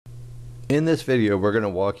In this video, we're going to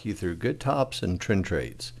walk you through good tops and trend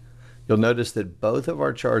trades. You'll notice that both of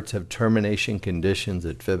our charts have termination conditions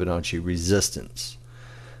at Fibonacci resistance.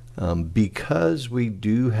 Because we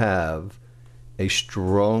do have a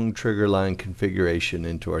strong trigger line configuration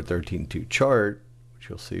into our 13-2 chart, which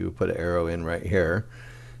you'll see we put an arrow in right here,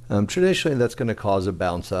 traditionally that's going to cause a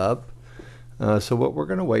bounce up. So what we're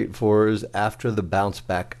going to wait for is after the bounce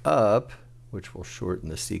back up, which will shorten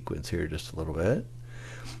the sequence here just a little bit,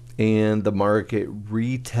 and the market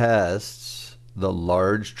retests the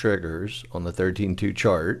large triggers on the 13-2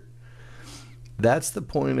 chart, that's the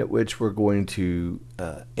point at which we're going to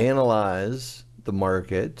analyze the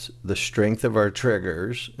market, the strength of our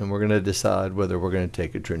triggers, and we're going to decide whether we're going to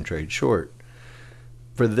take a trend trade short.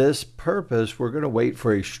 For this purpose, we're going to wait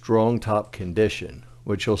for a strong top condition,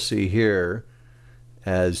 which you'll see here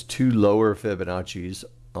as two lower Fibonacci's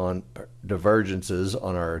on divergences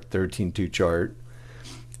on our 13-2 chart.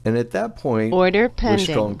 And at that point, with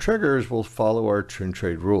strong triggers, we'll follow our trend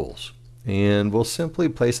trade rules. And we'll simply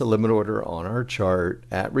place a limit order on our chart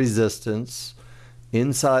at resistance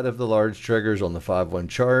inside of the large triggers on the 5-1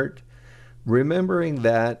 chart, remembering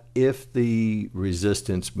that if the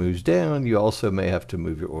resistance moves down, you also may have to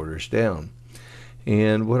move your orders down.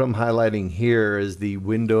 And what I'm highlighting here is the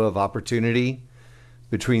window of opportunity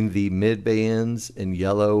between the mid bands and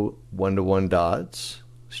yellow 1-to-1 dots.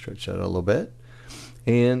 Stretch that a little bit.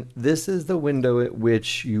 And this is the window at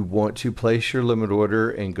which you want to place your limit order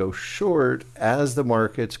and go short as the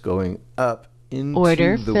market's going up into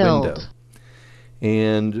the window.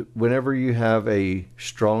 And whenever you have a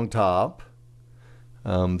strong top,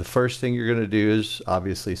 the first thing you're going to do is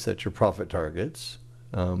obviously set your profit targets.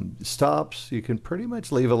 Stops you can pretty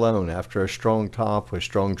much leave alone after a strong top with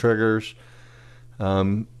strong triggers.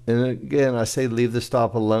 And again, I say leave the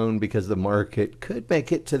stop alone because the market could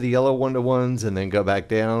make it to the yellow 1-to-1s and then go back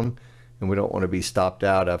down, and we don't want to be stopped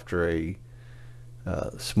out after a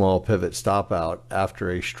small pivot stop out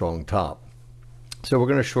after a strong top. So we're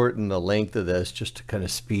going to shorten the length of this just to kind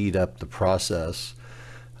of speed up the process.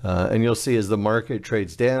 And you'll see as the market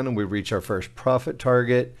trades down and we reach our first profit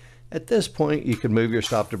target, at this point you can move your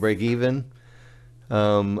stop to break even.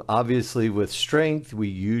 Obviously with strength, we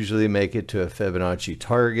usually make it to a Fibonacci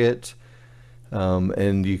target.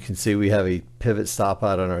 And you can see we have a pivot stop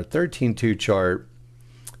out on our 13-2 chart.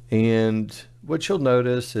 And what you'll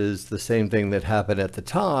notice is the same thing that happened at the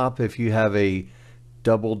top. If you have a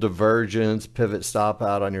double divergence pivot stop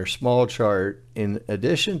out on your small chart, in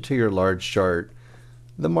addition to your large chart,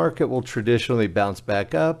 the market will traditionally bounce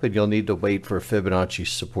back up and you'll need to wait for Fibonacci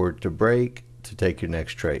support to break to take your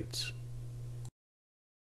next trades.